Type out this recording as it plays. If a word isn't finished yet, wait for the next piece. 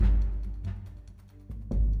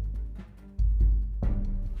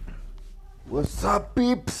What's up,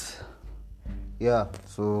 peeps? Yeah,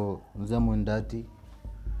 so mzee Mwendati.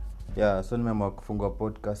 Yeah, so nimeamua kufungua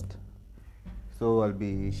podcast. So I'll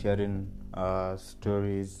be sharing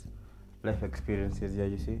stories, life experiences,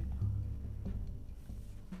 yeah, you see.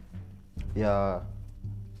 Yeah,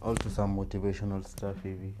 also some motivational stuff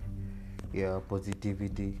hivi. Yeah,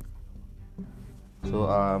 positivity.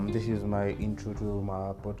 So this is my intro to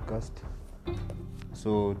my podcast.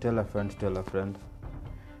 So tell a friend.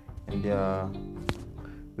 And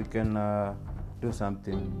we can do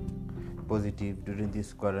something positive during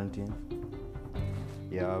this quarantine.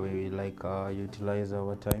 Yeah, we utilize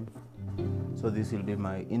our time. So this will be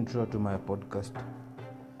my intro to my podcast.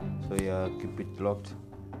 So yeah, keep it locked.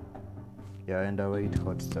 Yeah, and await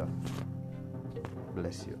hot stuff.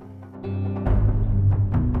 Bless you.